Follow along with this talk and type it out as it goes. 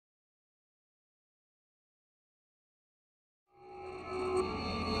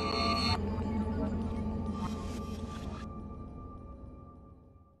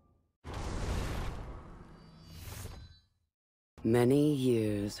Many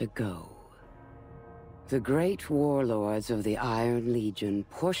years ago, the great warlords of the Iron Legion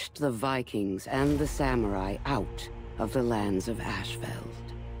pushed the Vikings and the samurai out of the lands of Ashfeld.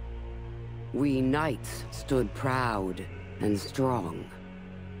 We knights stood proud and strong,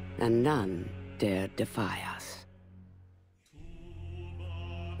 and none dared defy us.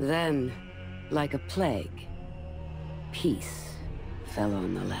 Then, like a plague, peace fell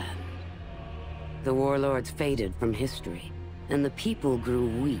on the land. The warlords faded from history, and the people grew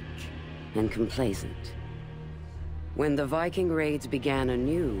weak and complacent. When the Viking raids began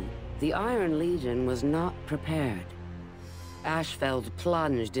anew, the Iron Legion was not prepared. Ashfeld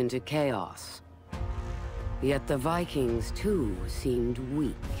plunged into chaos. Yet the Vikings, too, seemed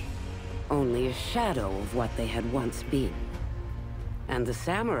weak, only a shadow of what they had once been. And the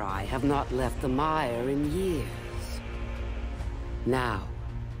samurai have not left the mire in years. Now,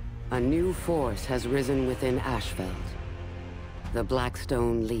 a new force has risen within Ashfeld. The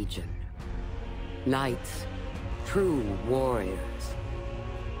Blackstone Legion. Knights, true warriors.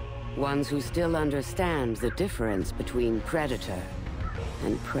 Ones who still understand the difference between predator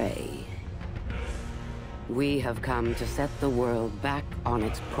and prey. We have come to set the world back on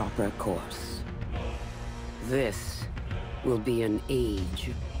its proper course. This will be an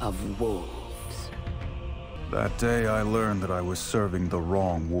age of wolves. That day I learned that I was serving the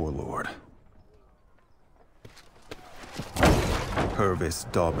wrong warlord. Purvis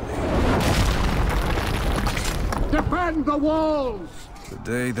Daubeny. Defend the walls! The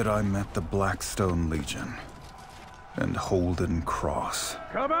day that I met the Blackstone Legion and Holden Cross.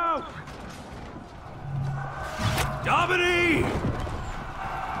 Come out! Daubeny!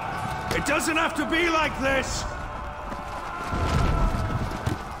 It doesn't have to be like this!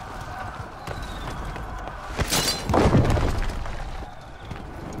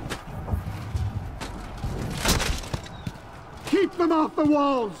 Keep them off the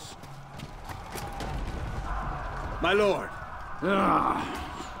walls! My lord.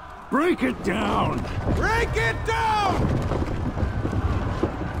 Break it down! Break it down!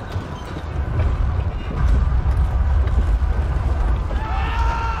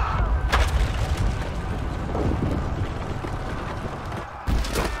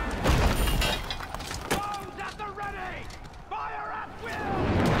 Bows at the ready! Fire at will!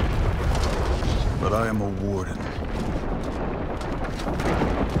 But I am a warden.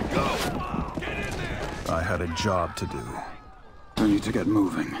 Go! Get in there! I had a job to do. I need to get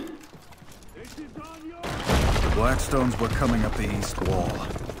moving. The Blackstones were coming up the east wall.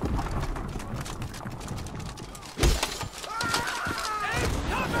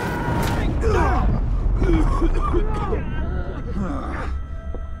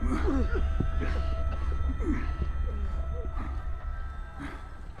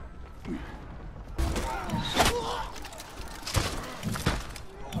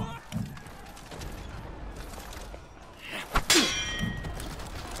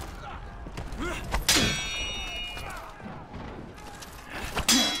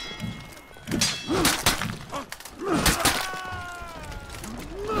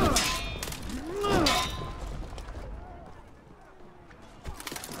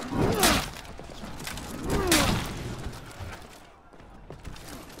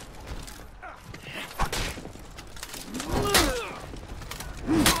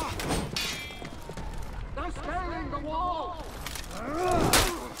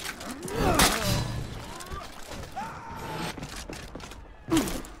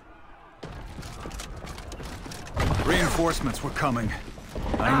 Reinforcements were coming.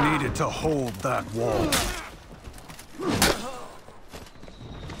 I needed to hold that wall.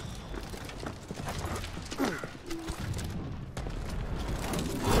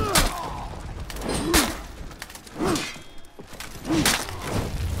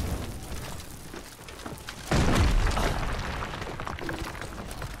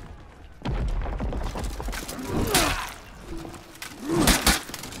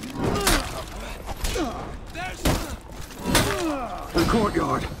 The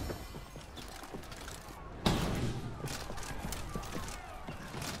courtyard.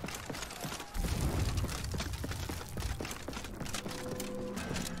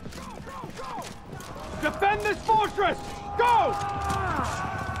 Defend this fortress! Go!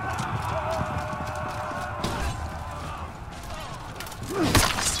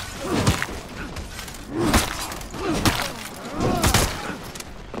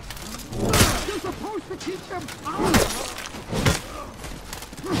 You're supposed to keep them out!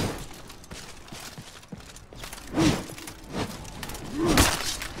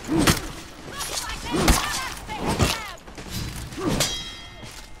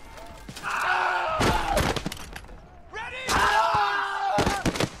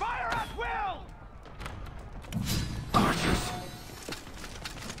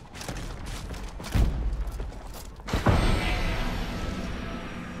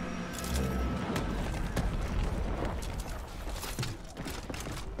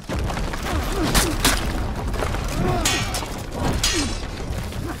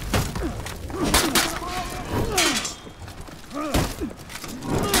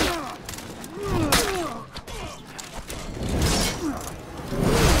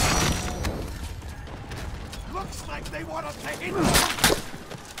 Looks like they want us to hit.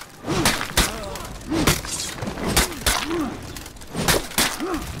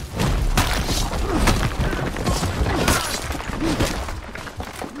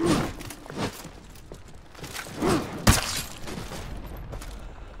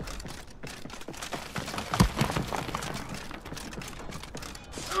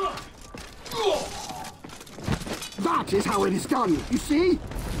 That is how it is done, you see?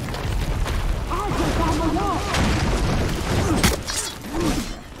 I can find the wall!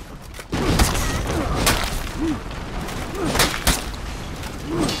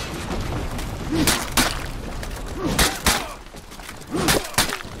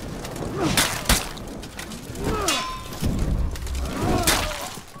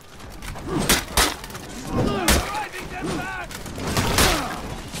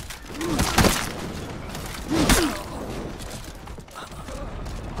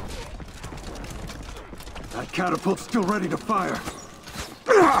 That catapult's still ready to fire.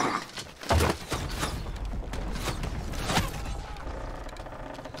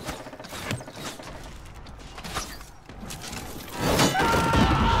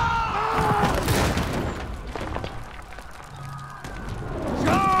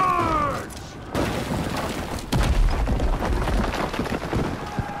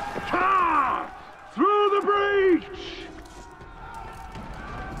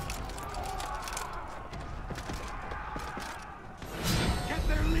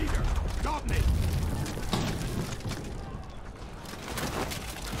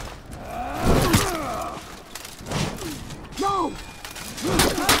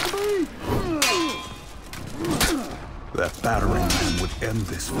 That battering ram would end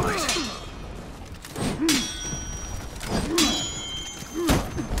this fight.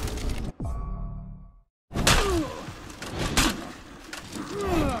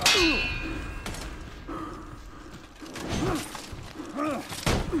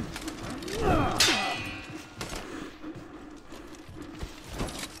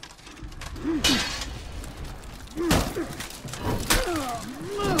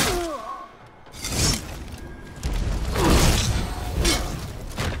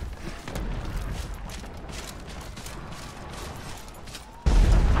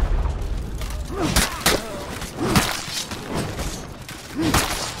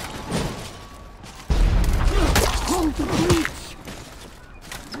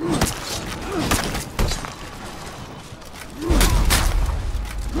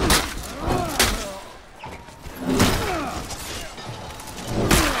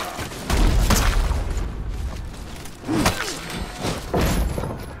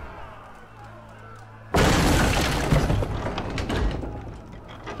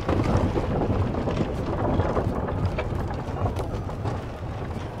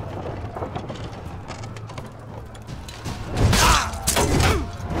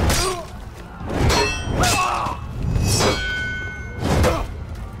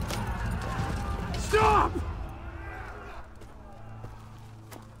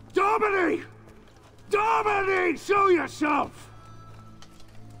 Dominate! Show yourself!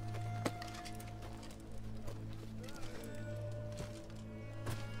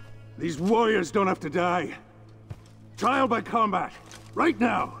 These warriors don't have to die. Trial by combat. Right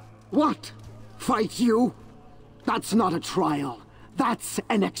now. What? Fight you? That's not a trial. That's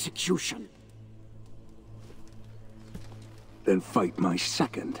an execution. Then fight my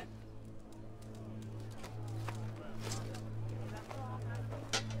second.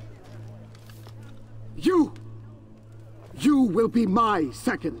 You will be my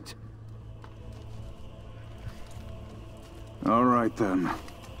second. All right, then.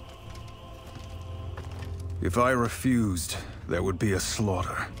 If I refused, there would be a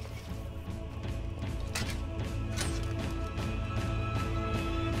slaughter.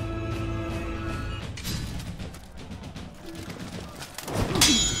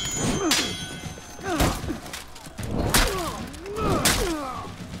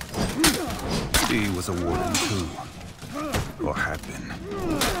 He was a warden too, or had been.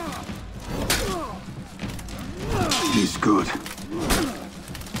 He's good.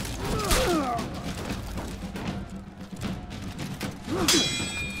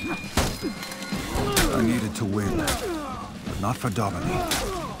 I needed to win, but not for Dominique.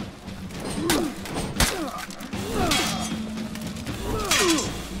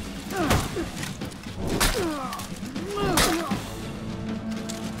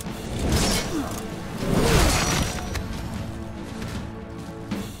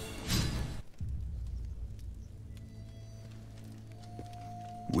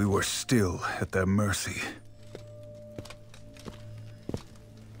 were still at their mercy.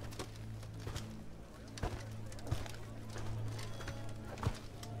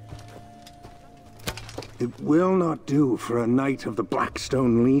 It will not do for a knight of the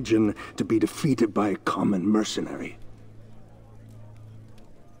Blackstone Legion to be defeated by a common mercenary.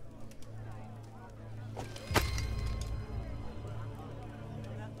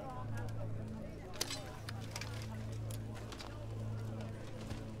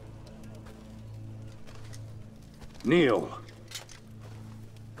 Kneel.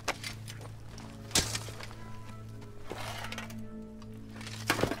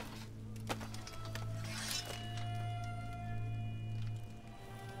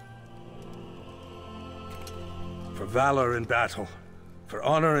 For valor in battle, for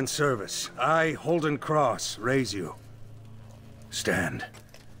honor and service, I, Holden Cross, raise you. Stand,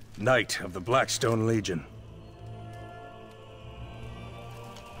 Knight of the Blackstone Legion.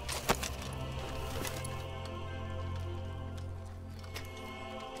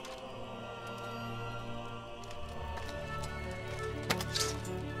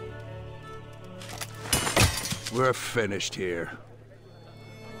 We're finished here.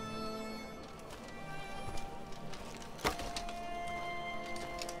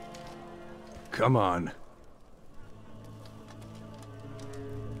 Come on.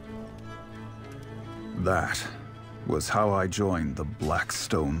 That was how I joined the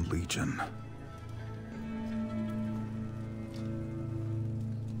Blackstone Legion.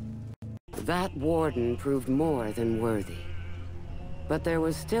 That warden proved more than worthy. But there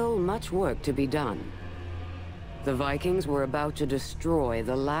was still much work to be done. The Vikings were about to destroy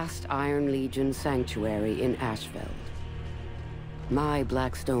the last Iron Legion sanctuary in Ashfeld. My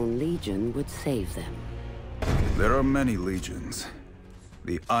Blackstone Legion would save them. There are many legions.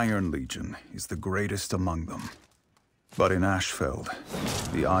 The Iron Legion is the greatest among them. But in Ashfeld,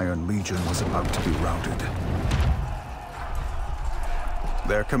 the Iron Legion was about to be routed.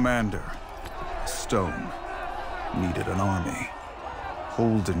 Their commander, Stone, needed an army.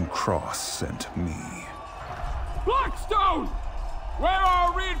 Holden Cross sent me. Blackstone! Where are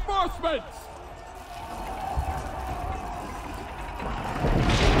our reinforcements?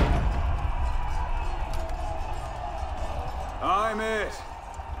 I'm it.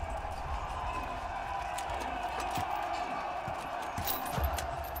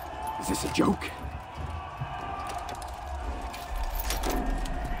 Is this a joke?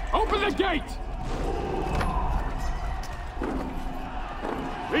 Open the gate!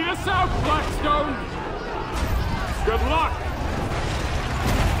 Lead us out, Blackstone! Good luck!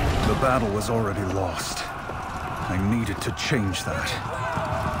 The battle was already lost. I needed to change that.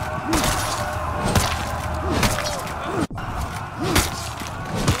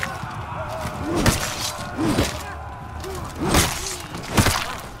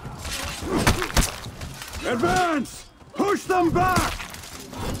 Advance! Push them back!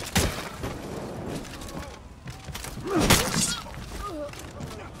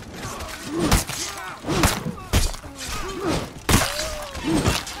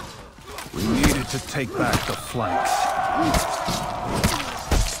 We needed to take back the flanks.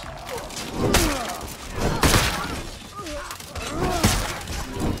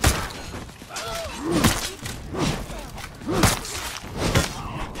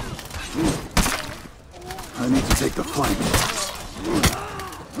 I need to take the flank.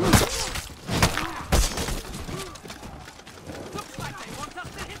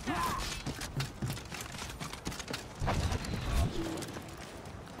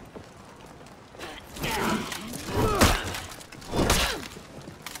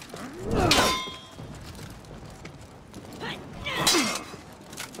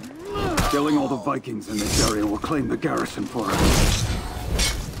 Killing all the Vikings in this area will claim the garrison for us.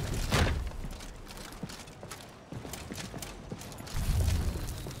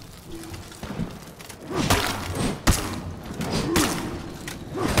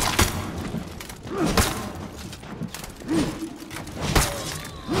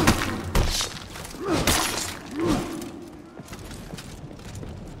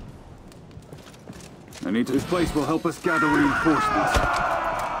 This place will help us gather reinforcements.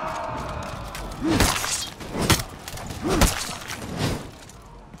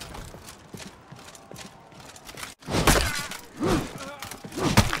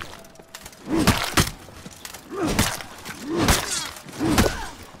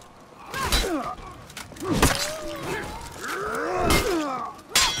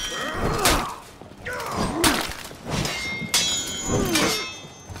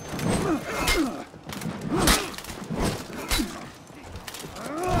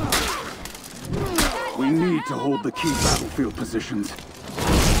 To hold the key battlefield positions.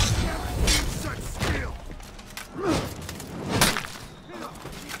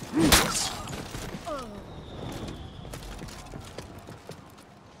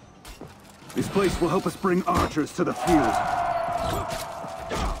 This place will help us bring archers to the field.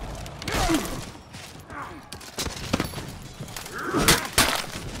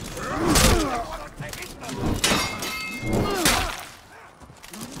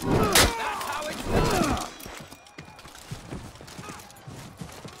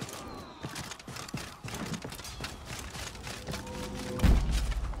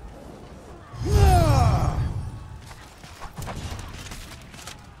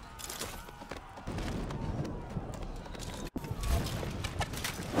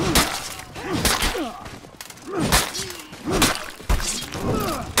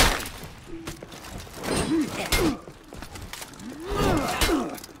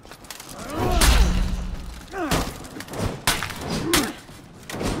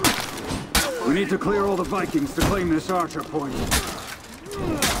 We need to clear all the Vikings to claim this archer point.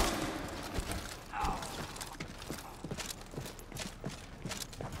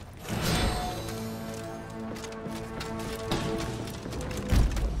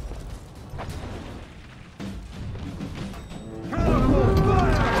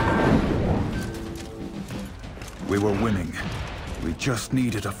 We were winning. We just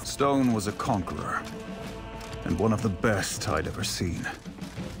needed a... Stone was a conqueror, and one of the best I'd ever seen.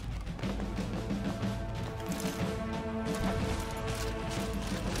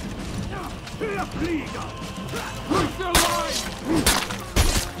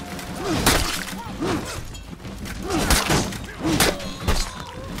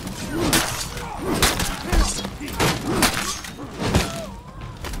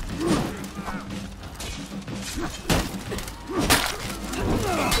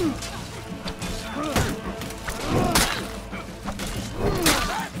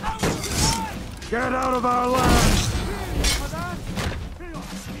 Get out of our land!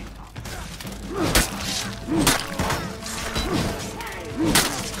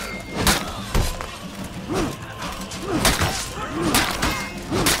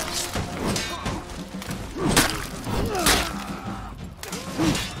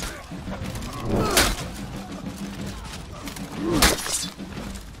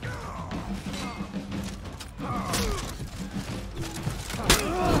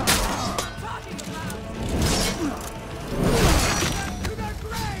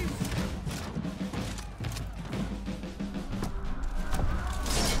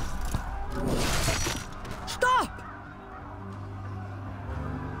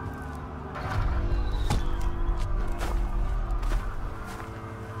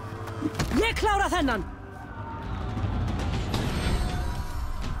 Ég klára þennan!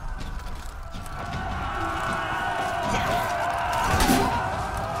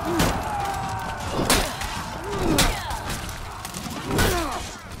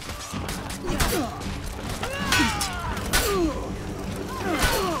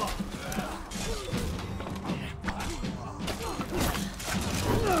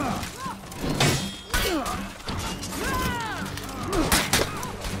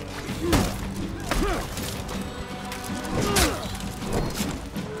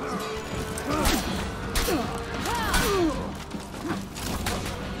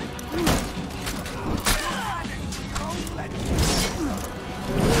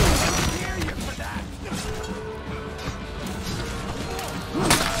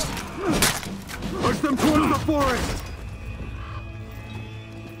 Push them towards the forest!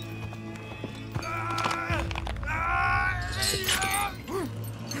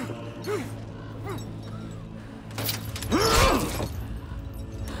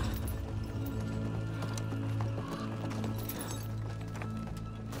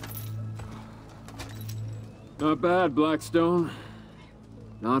 Not bad, Blackstone.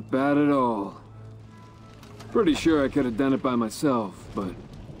 Not bad at all. Pretty sure I could have done it by myself, but...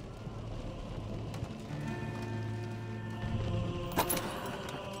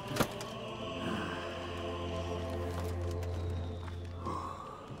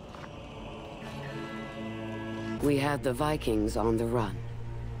 We had the Vikings on the run.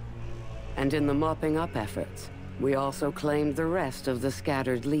 And in the mopping up efforts, we also claimed the rest of the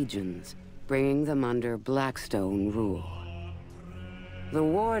scattered legions, bringing them under Blackstone rule. The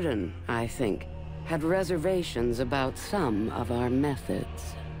Warden, I think, had reservations about some of our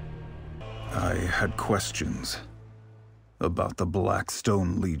methods. I had questions about the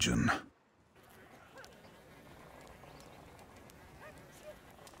Blackstone Legion.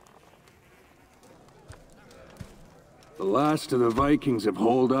 The last of the Vikings have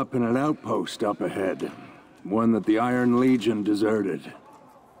holed up in an outpost up ahead. One that the Iron Legion deserted.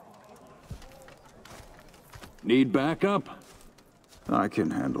 Need backup? I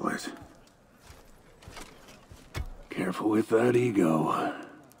can handle it. Careful with that ego.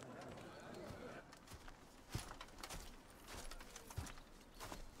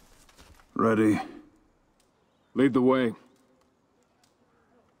 Ready? Lead the way.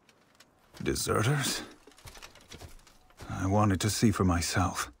 Deserters? I wanted to see for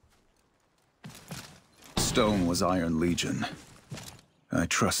myself. Stone was Iron Legion. I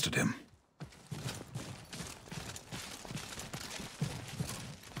trusted him.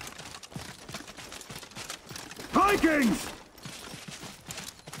 Vikings!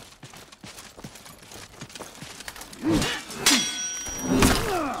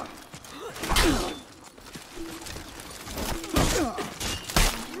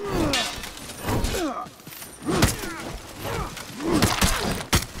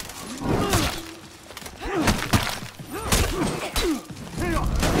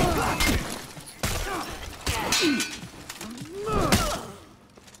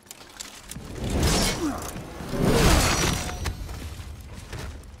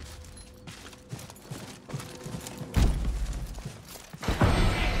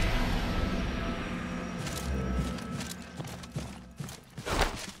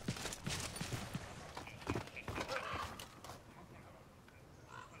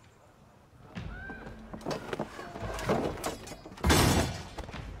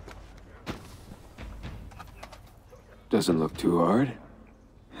 Doesn't look too hard.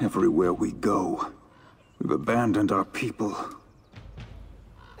 Everywhere we go, we've abandoned our people.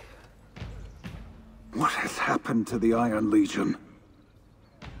 What has happened to the Iron Legion?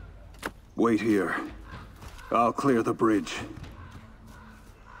 Wait here. I'll clear the bridge.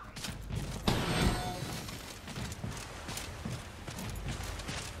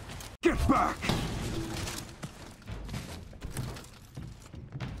 Get back!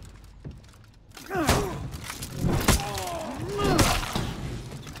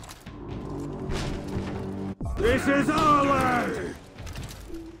 This is our land!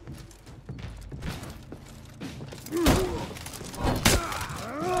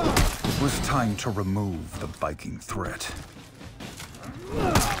 It was time to remove the Viking threat.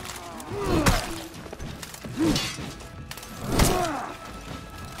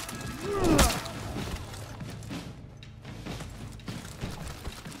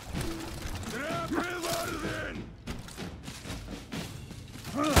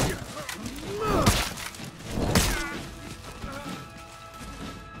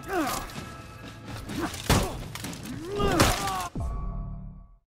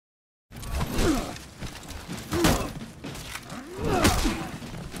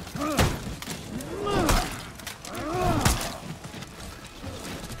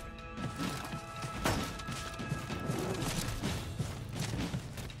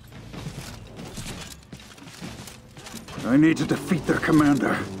 I need to defeat their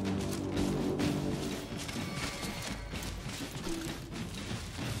commander.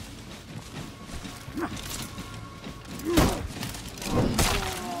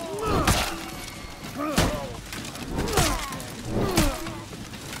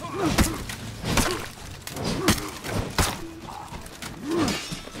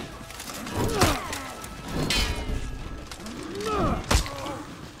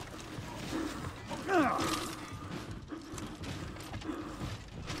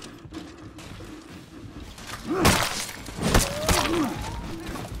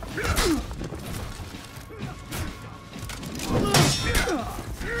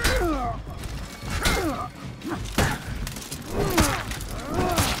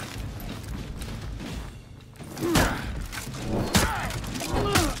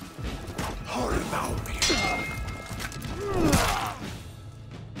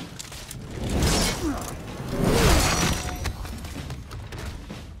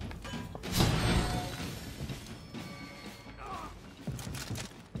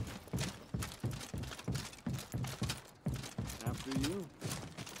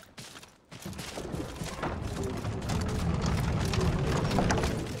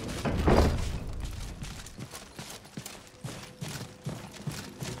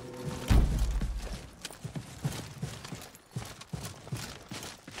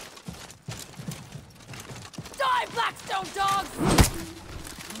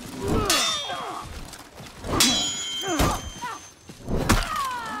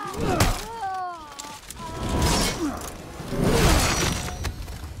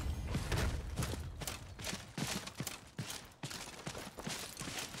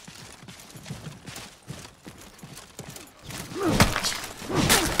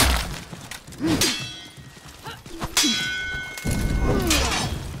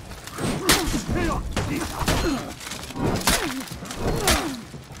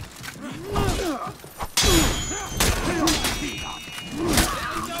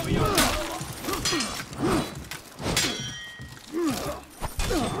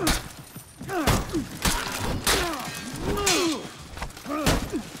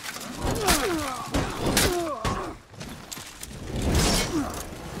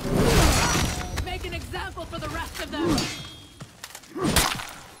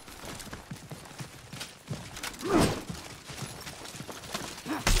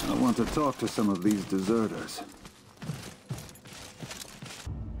 I want to talk to some of these deserters.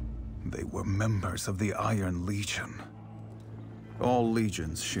 They were members of the Iron Legion. All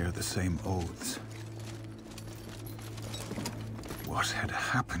legions share the same oaths. What had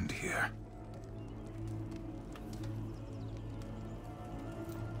happened here?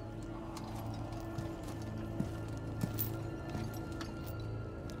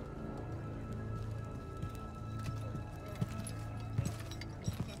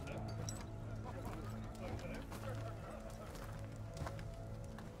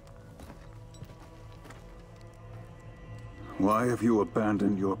 Why have you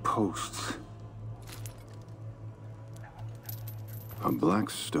abandoned your posts? A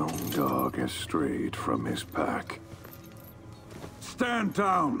Blackstone dog has strayed from his pack. Stand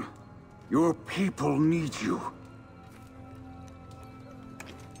down! Your people need you.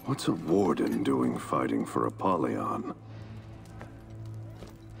 What's a warden doing fighting for Apollyon?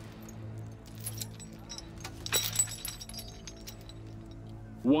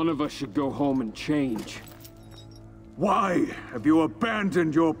 One of us should go home and change. Why have you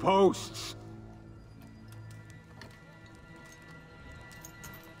abandoned your posts?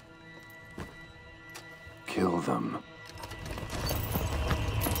 Kill them.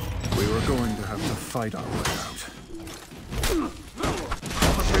 We were going to have to fight our way out.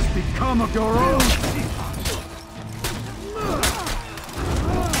 What has become of your own?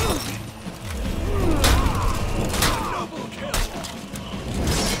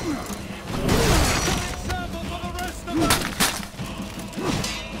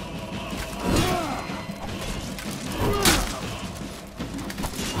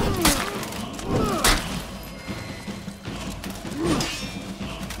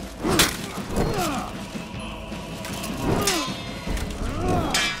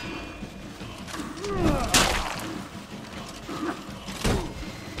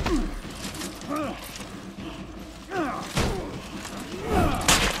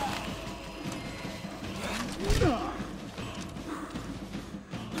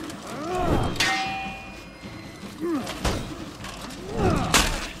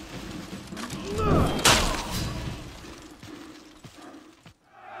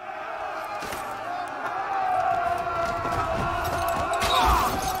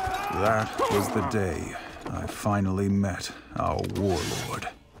 That was the day I finally met our warlord.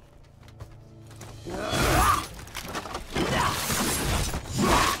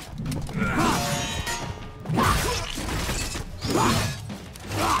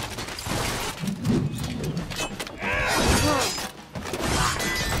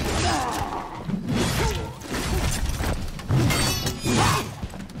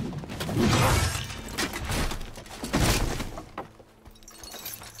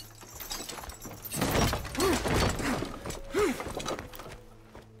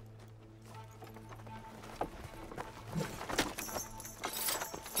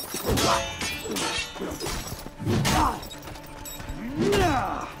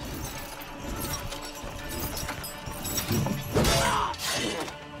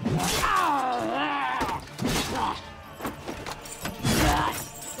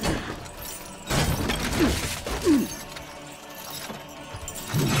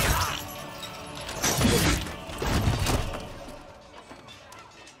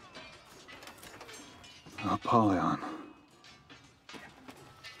 Apollyon.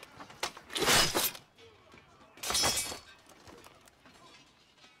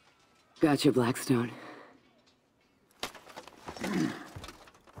 Gotcha, Blackstone.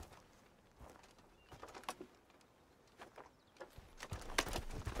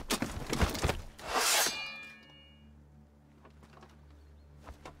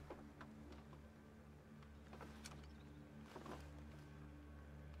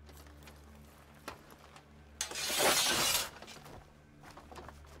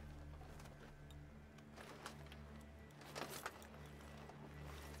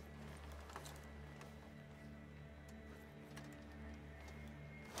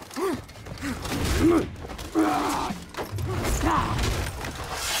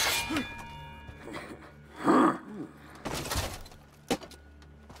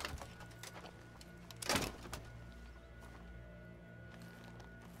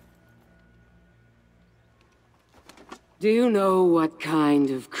 Do you know what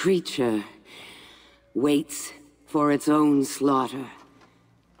kind of creature waits for its own slaughter?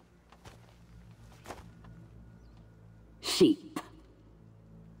 Sheep.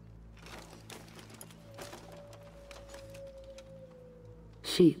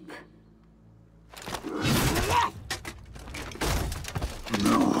 Sheep.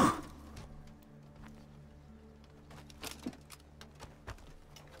 No.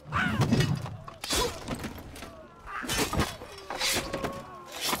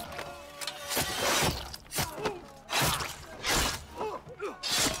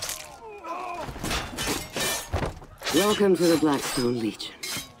 Welcome to the Blackstone Legion.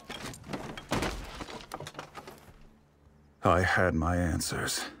 I had my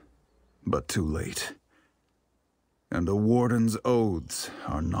answers, but too late. And a warden's oaths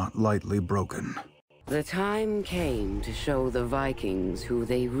are not lightly broken. The time came to show the Vikings who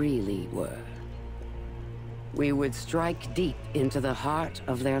they really were. We would strike deep into the heart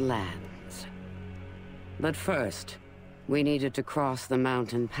of their lands. But first, we needed to cross the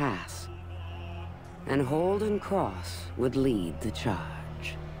mountain pass. And Holden Cross would lead the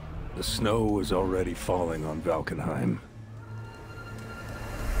charge. The snow was already falling on Valkenheim.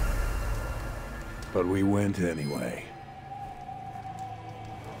 But we went anyway.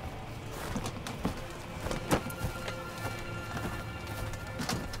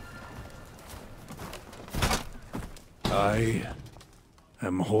 I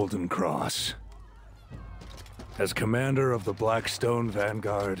am Holden Cross. As commander of the Blackstone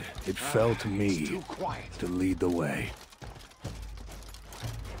Vanguard, it fell to me to lead the way.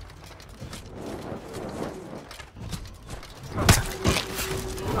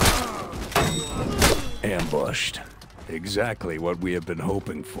 Ambushed. Exactly what we have been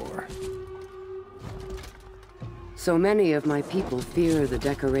hoping for. So many of my people fear the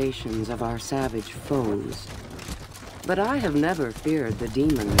decorations of our savage foes. But I have never feared the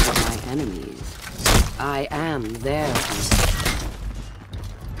demons of my enemies. I am their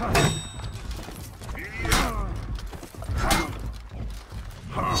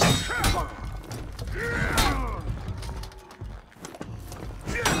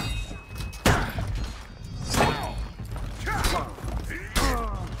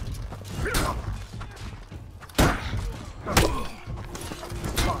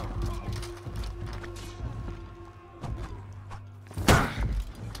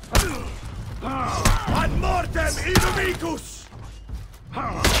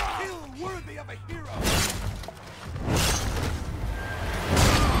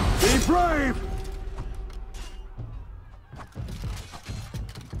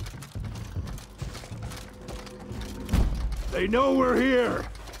They know we're here!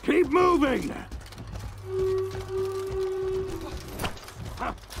 Keep moving!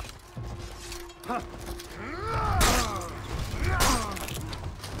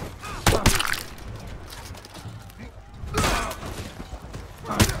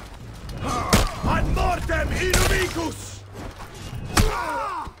 Ad mortem inumicus!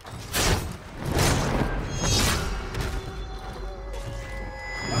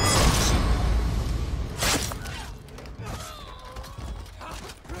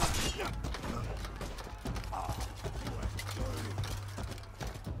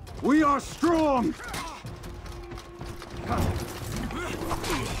 We are strong!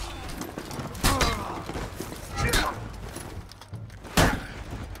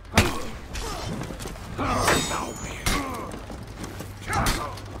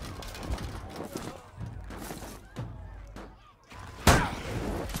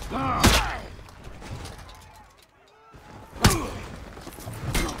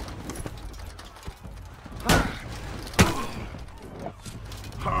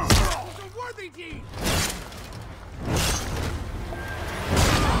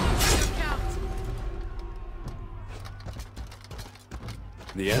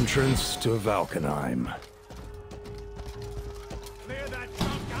 The entrance to Valkenheim. Clear that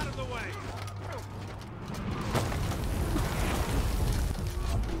junk out of the way!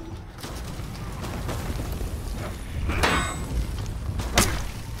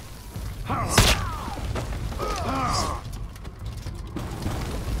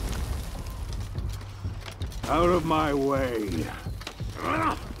 Out of my way!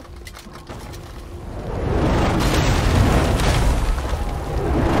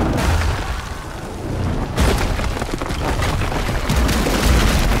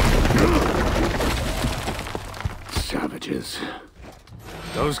 Savages.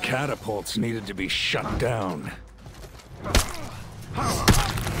 Those catapults needed to be shut down.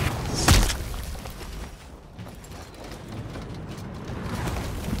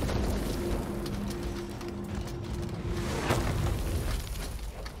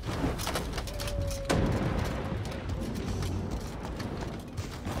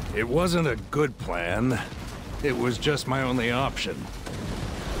 It wasn't a good plan. It was just my only option.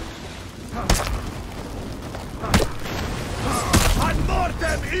 Ad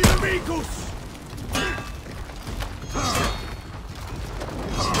mortem inumicus!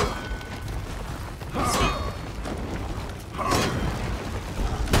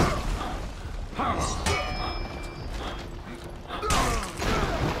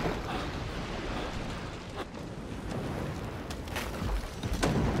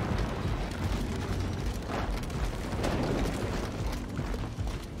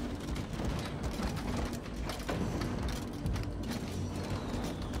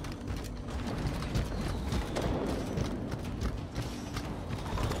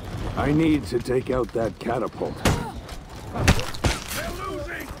 I need to take out that catapult. They're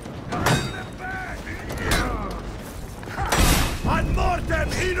losing! Bring them back! Ad mortem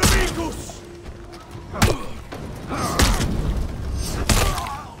inumicus!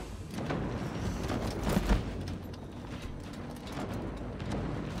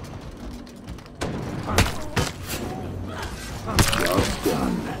 Job's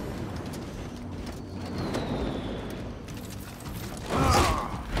done.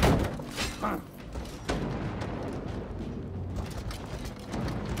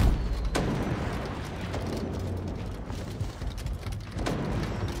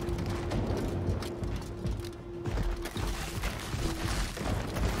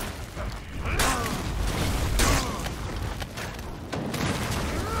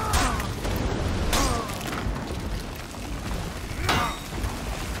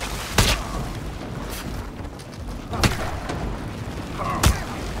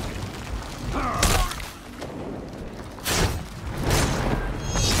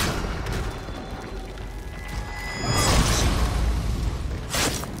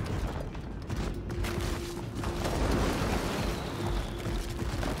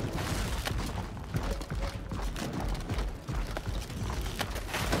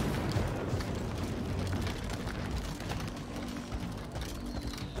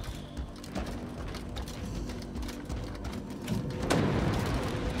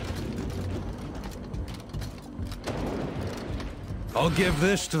 I'll give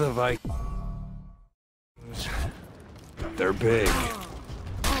this to the Vikings. They're big.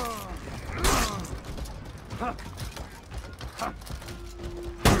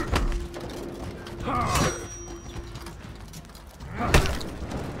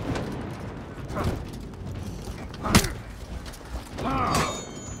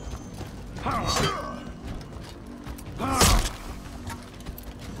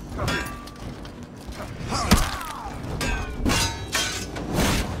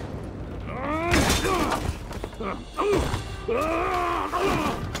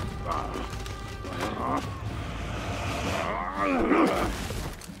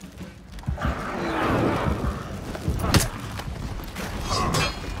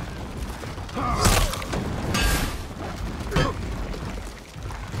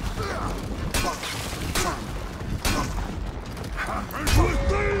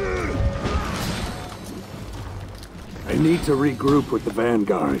 I need to regroup with the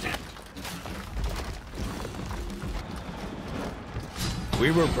Vanguard.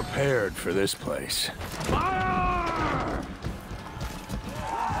 We were prepared for this place. Fire!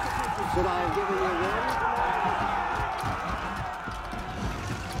 Should I have given you a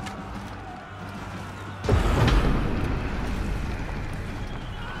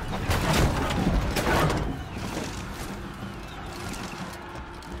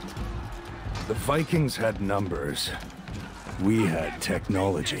The Vikings had numbers. We had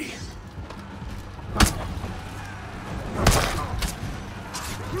technology.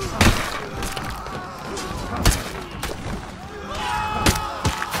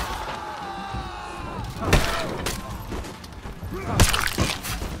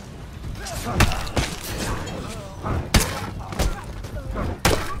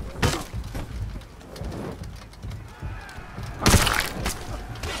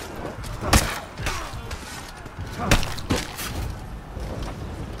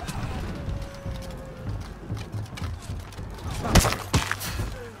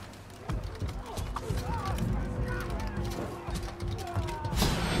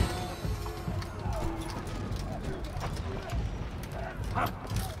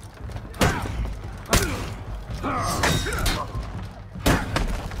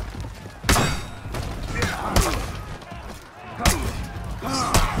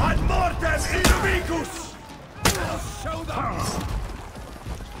 Ad mortem inumicus! I'll show them!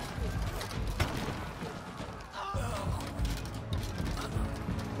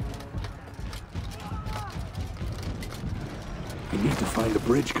 I need to find the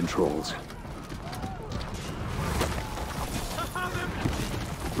bridge controls.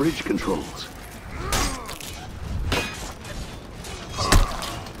 Bridge controls.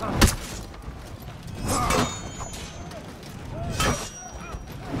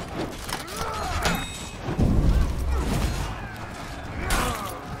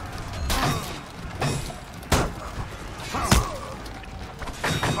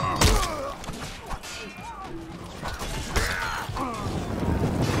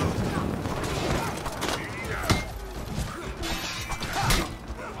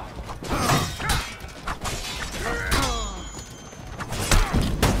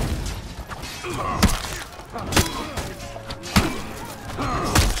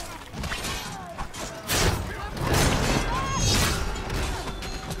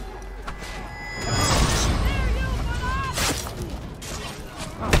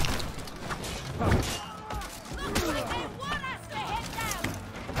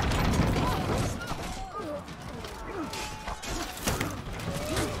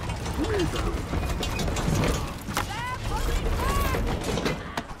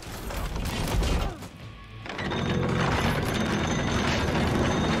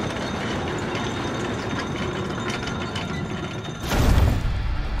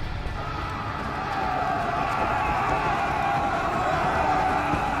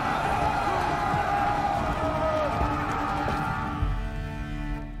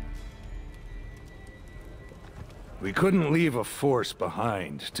 We couldn't leave a force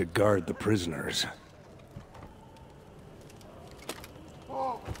behind to guard the prisoners.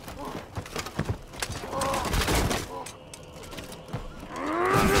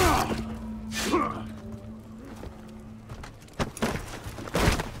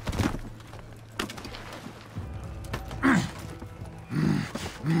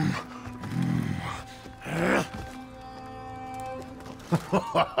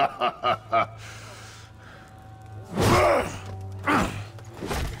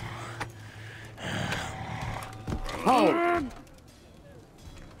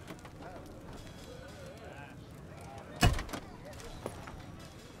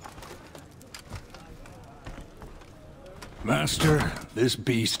 Master, this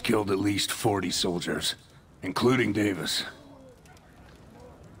beast killed at least 40 soldiers, including Davis.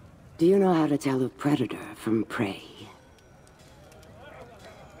 Do you know how to tell a predator from prey?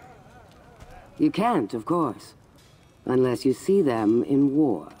 You can't, of course, unless you see them in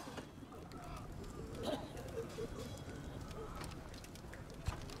war.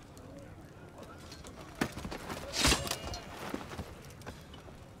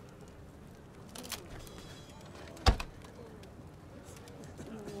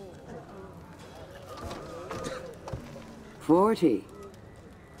 "40.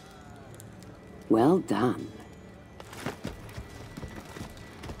 Well done.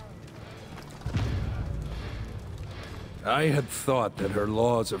 I had thought that her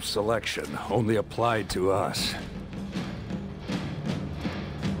laws of selection only applied to us.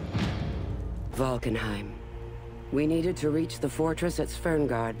 Valkenheim. We needed to reach the fortress at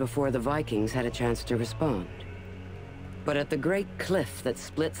Sverngard before the Vikings had a chance to respond. But at the great cliff that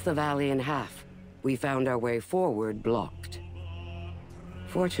splits the valley in half, we found our way forward blocked.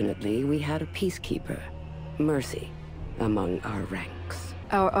 Fortunately, we had a peacekeeper, Mercy, among our ranks.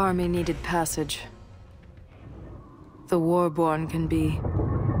 Our army needed passage. The Warborn can be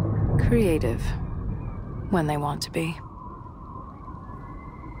creative when they want to be.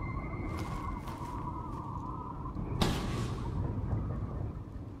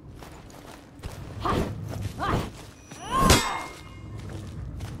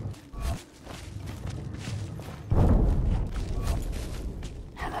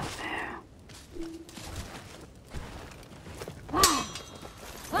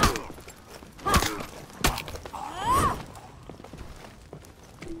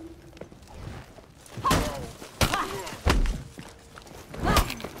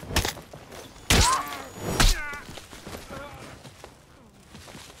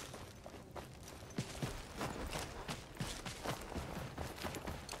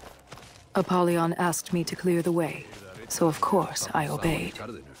 Apollyon asked me to clear the way, so of course I obeyed.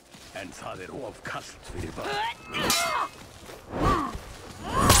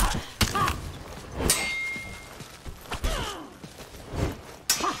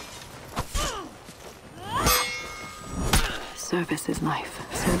 Service is life.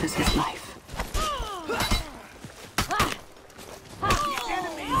 Service is life.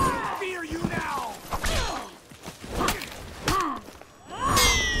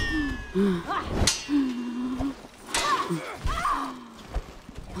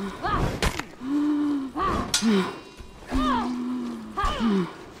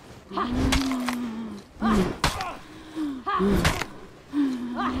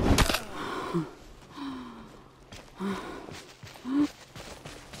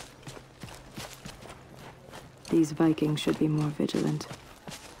 These Vikings should be more vigilant.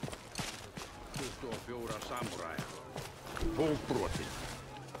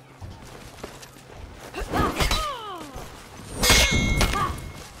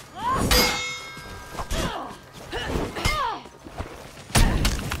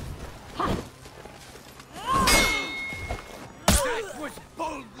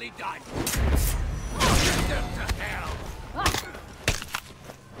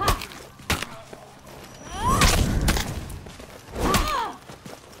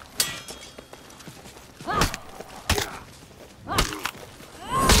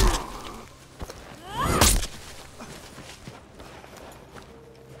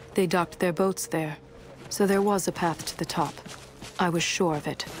 They docked their boats there, so there was a path to the top. I was sure of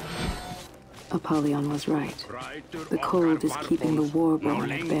it. Apollyon was right. The cold is keeping the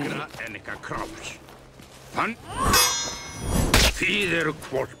warborn at bay. Þýðir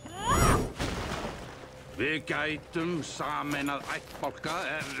hvolp. Við gætum sameinað ættbálka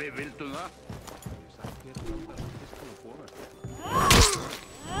ef við vildum það.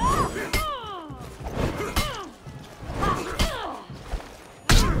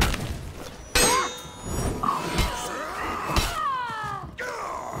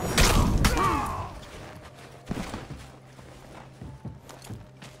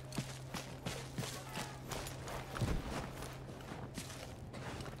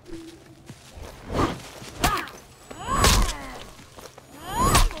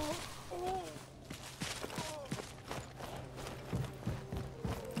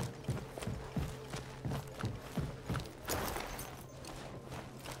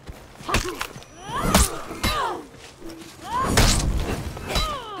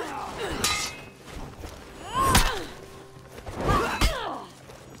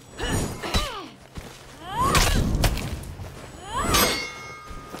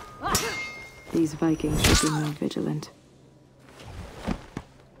 These Vikings should be more vigilant.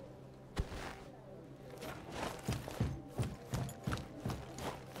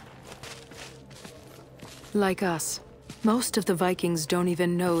 Like us, most of the Vikings don't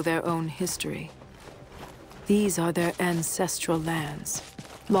even know their own history. These are their ancestral lands,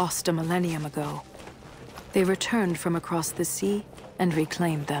 lost a millennium ago. They returned from across the sea and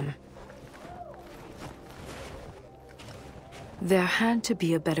reclaimed them. There had to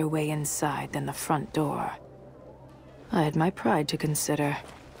be a better way inside than the front door. I had my pride to consider.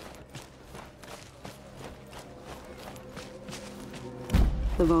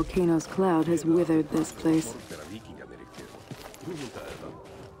 The volcano's cloud has withered this place.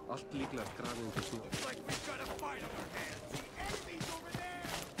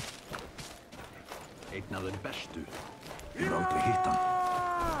 Einn af þeim bestu. Ég hef aldrei hitt hann.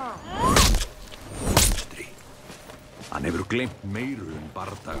 Hann hefur gleymt meiru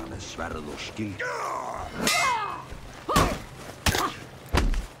bardaga með sverð og skilg.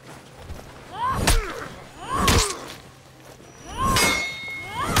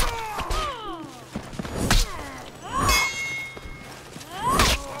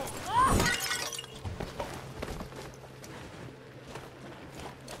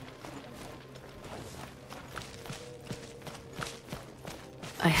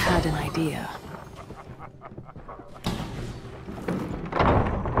 I had an idea.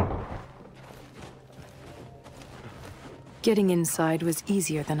 Getting inside was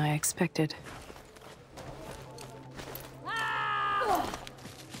easier than I expected. The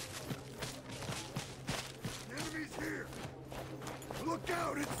enemy's here! Look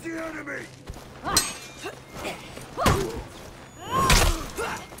out, it's the enemy!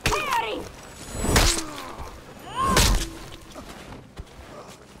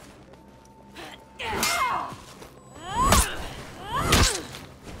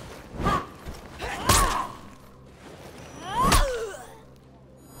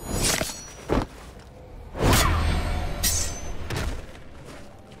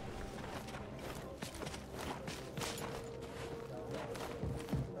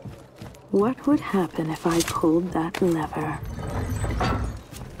 What would happen if I pulled that lever?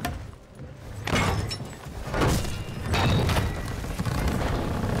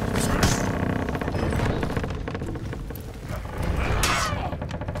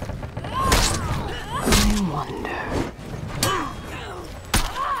 I wonder.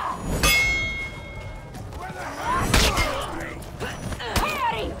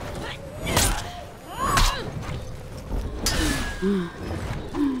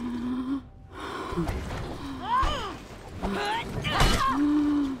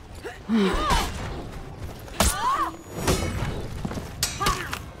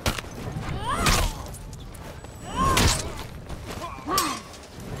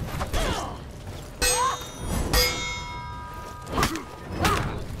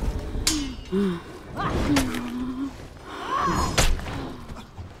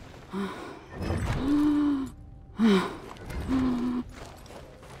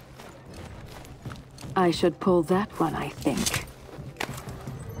 I should pull that one, I think.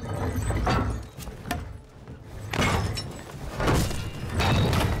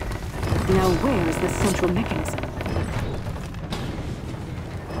 Now where is the central mechanism?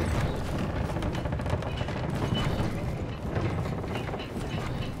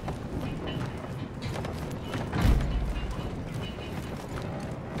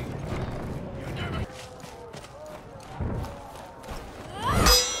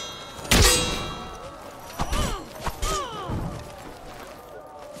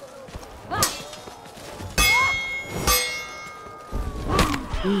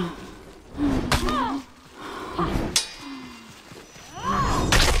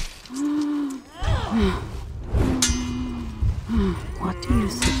 What do you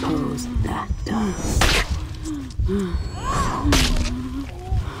suppose that does?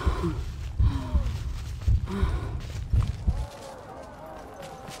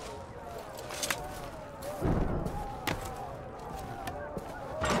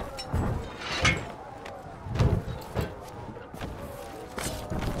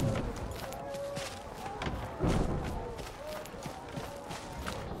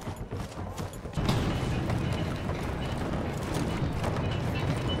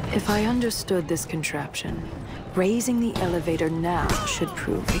 If I understood this contraption, raising the elevator now should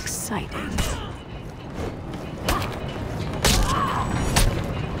prove exciting.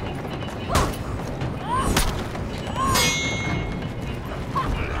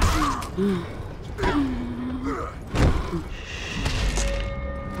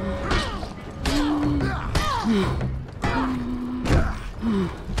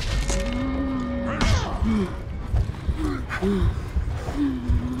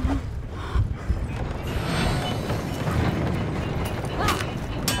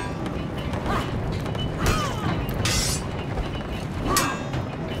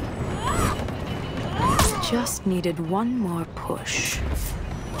 Just needed one more push.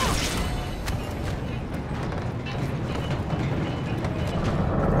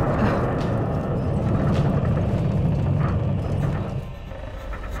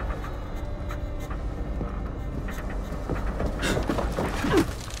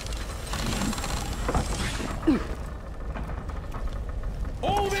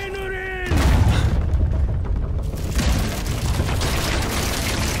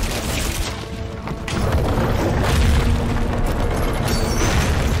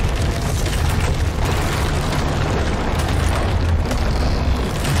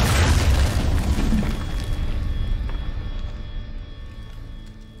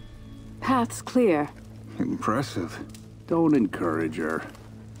 Path's clear. Impressive. Don't encourage her.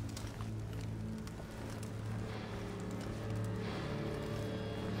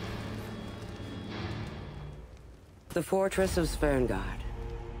 The fortress of Sverngard.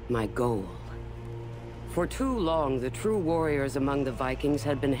 My goal. For too long, the true warriors among the Vikings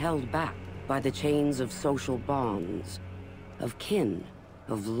had been held back by the chains of social bonds, of kin,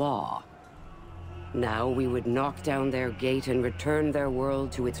 of law. Now we would knock down their gate and return their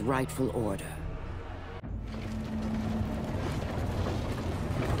world to its rightful order.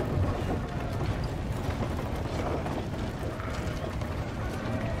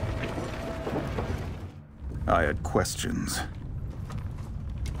 I had questions.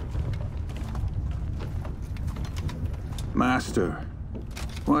 Master,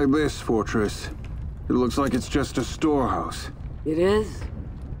 why this fortress? It looks like it's just a storehouse. It is.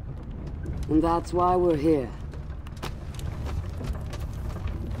 And that's why we're here.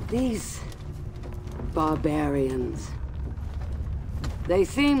 These barbarians. They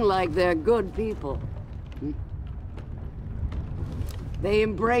seem like they're good people. They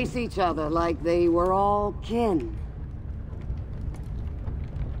embrace each other like they were all kin.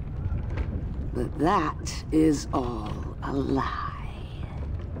 But that is all a lie.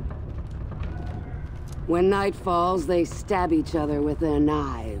 When night falls, they stab each other with their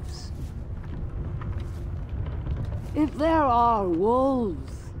knives. If there are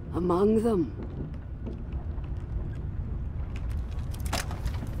wolves among them,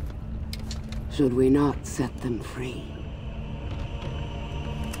 should we not set them free?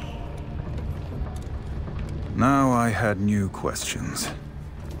 Now I had new questions.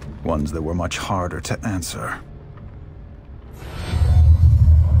 Ones that were much harder to answer.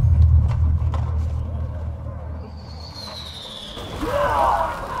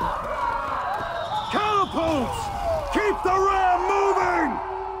 Catapults! Keep the ram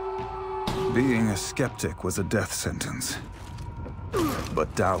moving! Being a skeptic was a death sentence.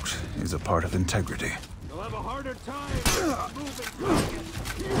 But doubt is a part of integrity. You'll have a harder time moving.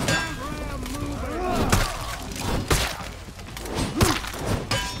 Keep that ram moving!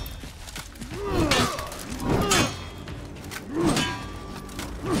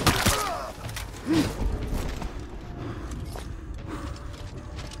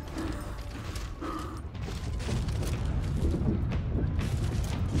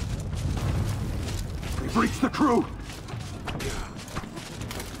 We've reached the crew!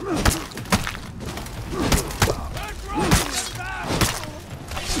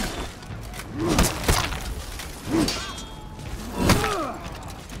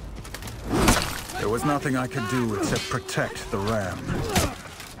 There was nothing I could do except protect the ram.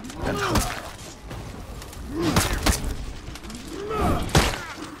 And hope.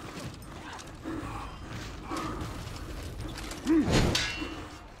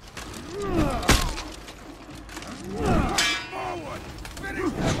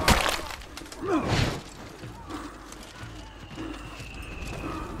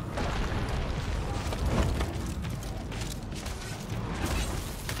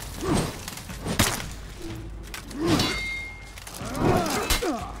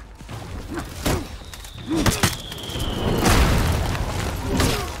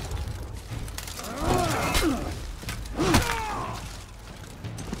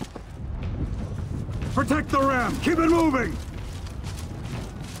 Protect the ram! Keep it moving!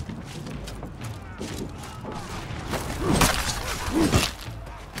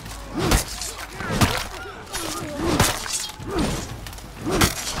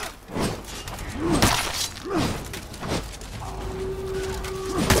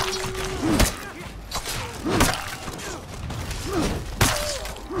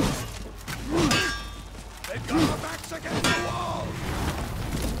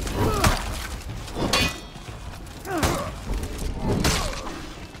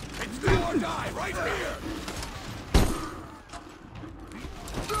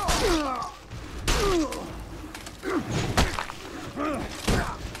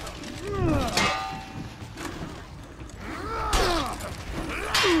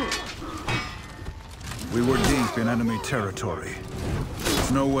 We were deep in enemy territory.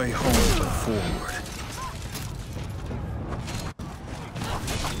 There's no way home but forward.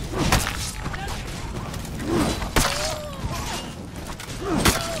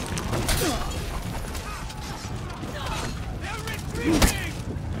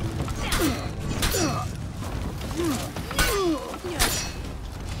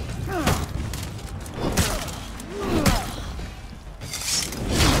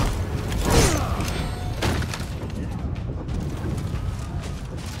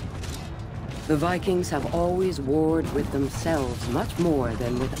 The Vikings have always warred with themselves much more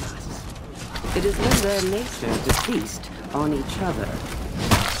than with us. It is in their nature to feast on each other.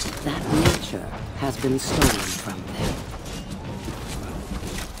 That nature has been stolen from them.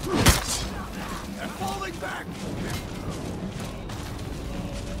 They're falling back!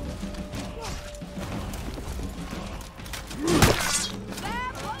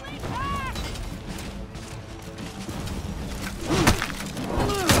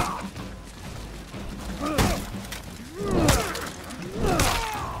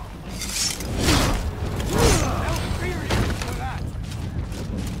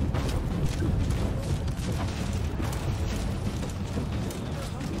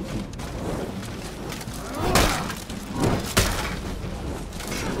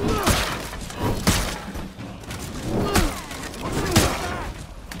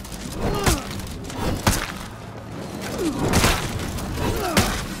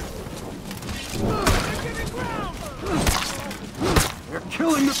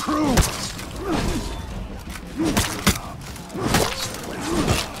 Killing the crew!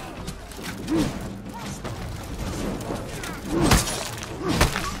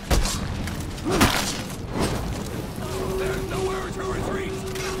 There's nowhere to retreat!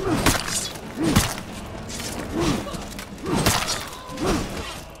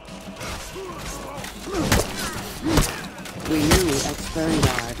 We knew at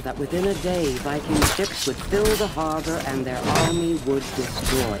Sverngard that within a day Viking ships would fill the harbor and their army would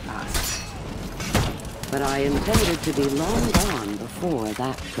destroy us. But I intended to be long gone before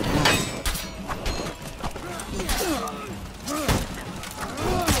that could happen.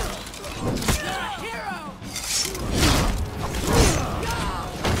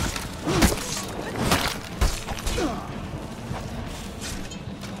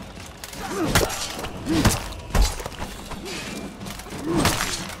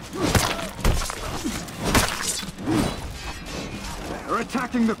 They're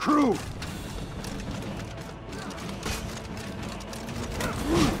attacking the crew!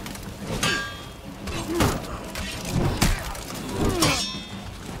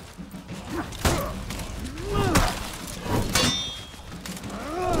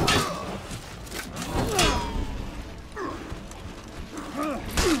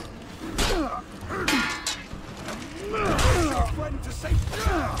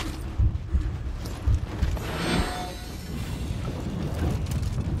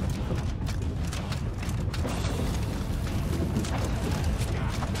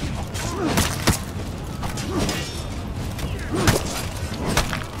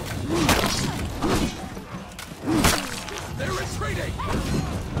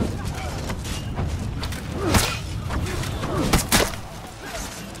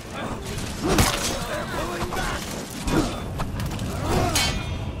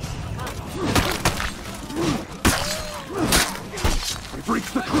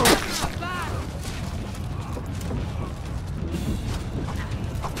 Breach the crew!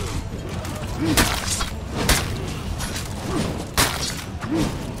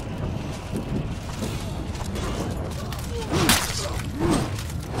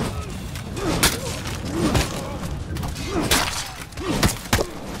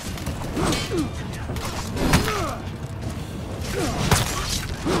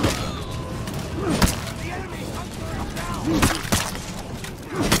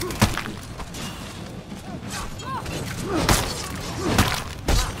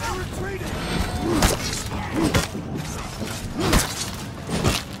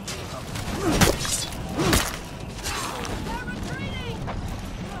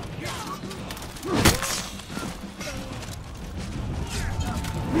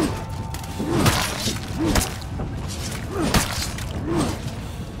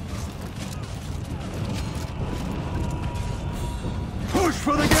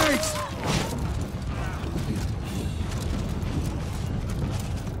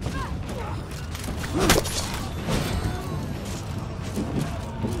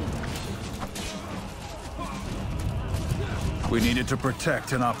 We needed to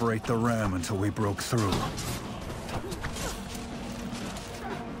protect and operate the ram until we broke through.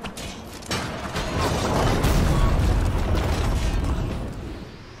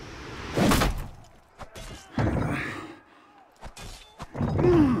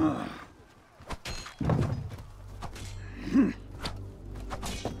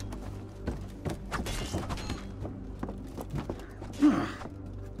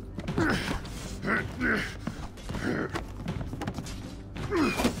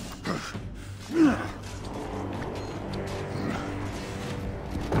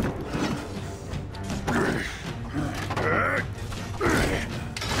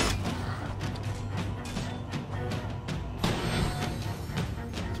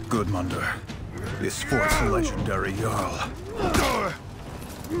 Gudmundur, this fort's legendary Jarl.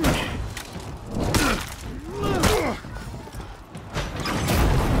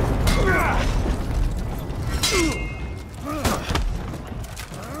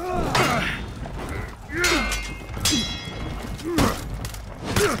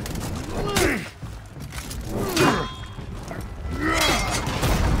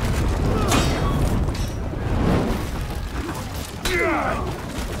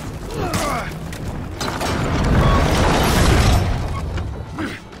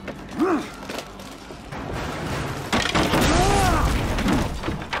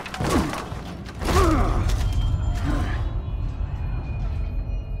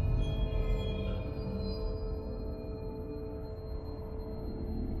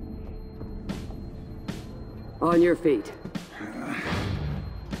 On your feet.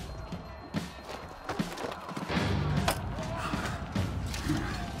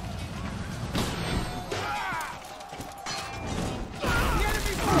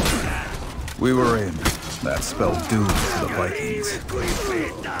 We were in. That spelled doom to the Vikings.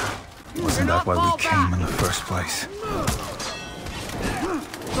 Wasn't that why we came in the first place?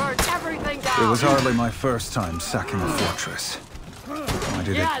 Burn everything down! It was hardly my first time sacking a fortress. Why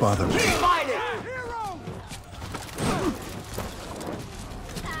did it bother me?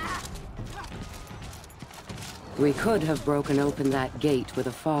 We could have broken open that gate with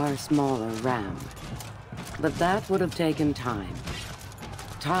a far smaller ram. But that would have taken time.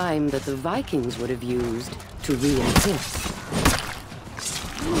 Time that the Vikings would have used to re-enhance.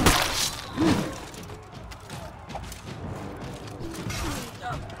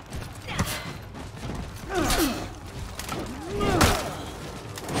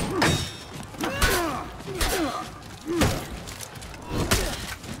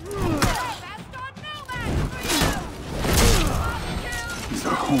 These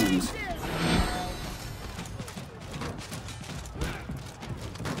are homes.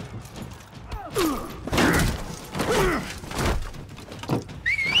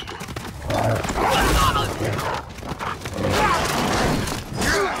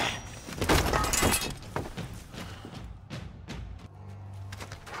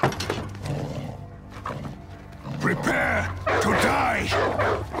 Prepare to die!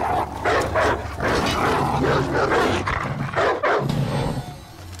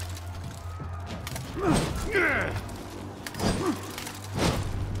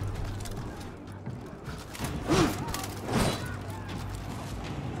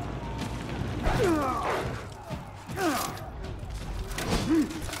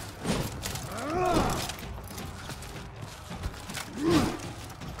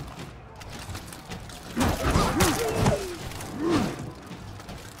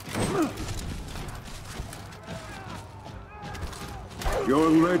 Your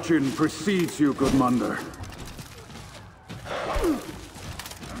legend precedes you, Gudmundur.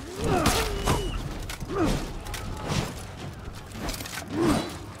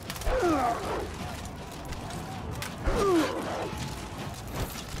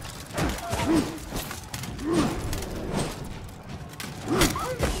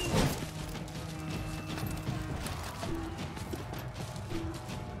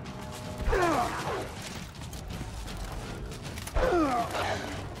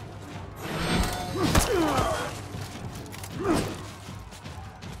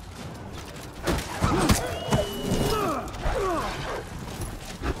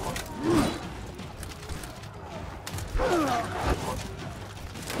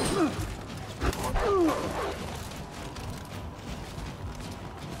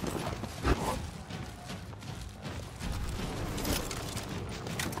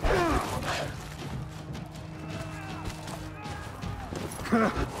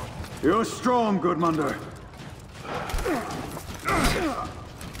 You're strong, Gudmundur.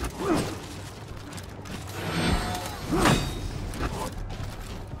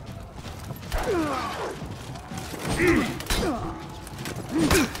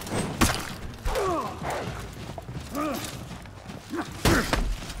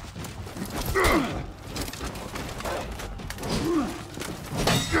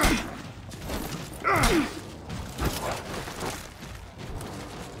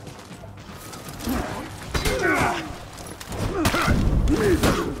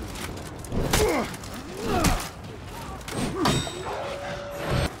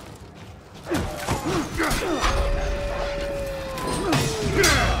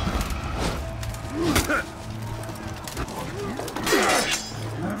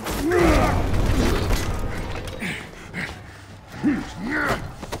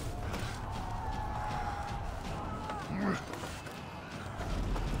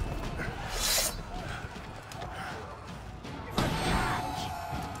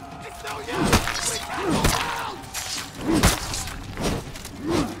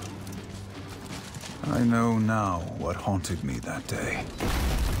 I know now what haunted me that day.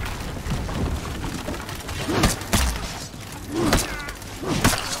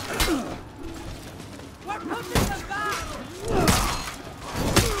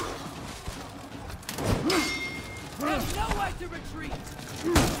 There's no way to retreat!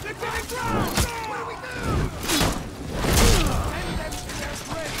 They're getting ground! What do we do? Send them to their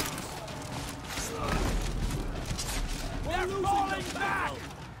graves! They're falling back!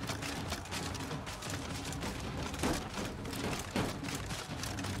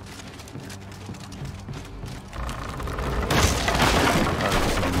 I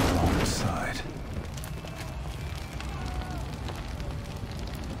was on the wrong side.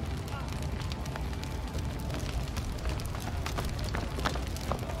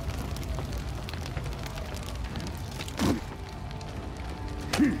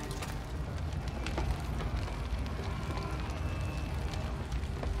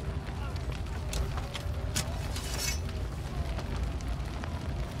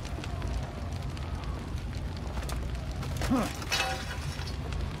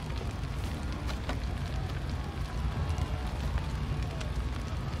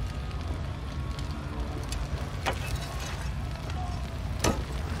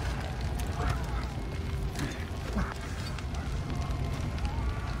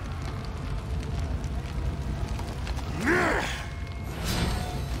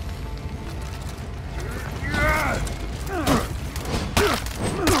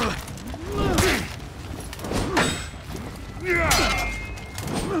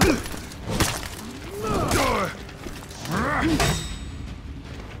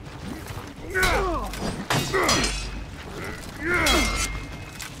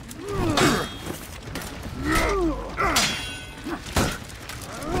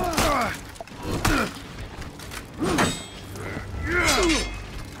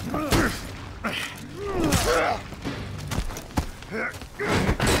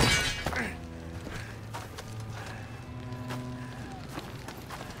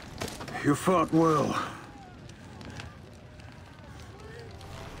 You fought well.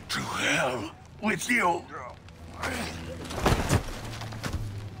 To hell with you!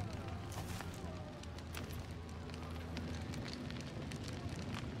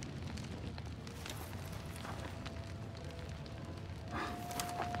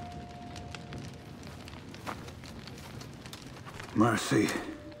 Mercy.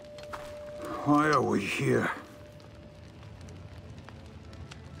 Why are we here?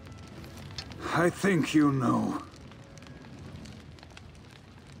 I think you know.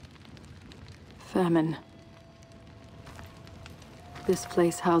 Famine. This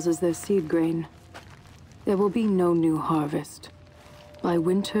place houses their seed grain. There will be no new harvest. By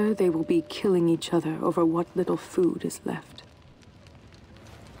winter, they will be killing each other over what little food is left.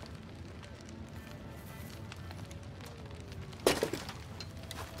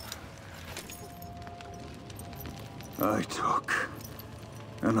 I took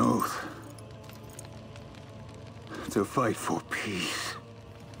an oath to fight for peace.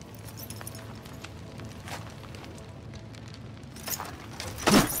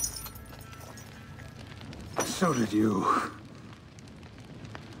 So did you.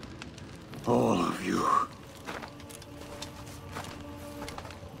 All of you.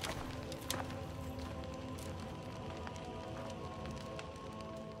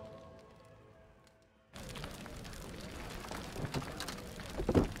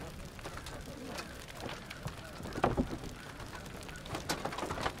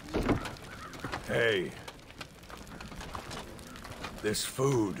 Hey. This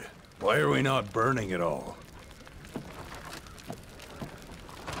food. Why are we not burning it all?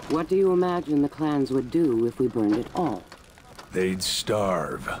 What do you imagine the clans would do if we burned it all? They'd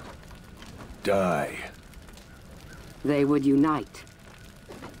starve. Die. They would unite.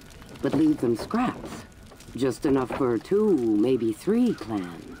 But leave them scraps. Just enough for 2, maybe 3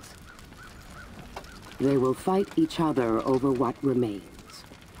 clans. They will fight each other over what remains.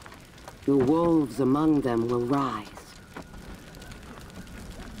 The wolves among them will rise.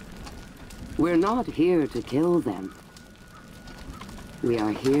 We're not here to kill them. We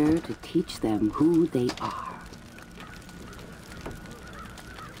are here to teach them who they are.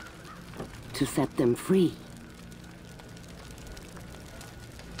 To set them free.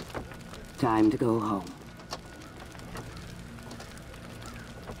 Time to go home.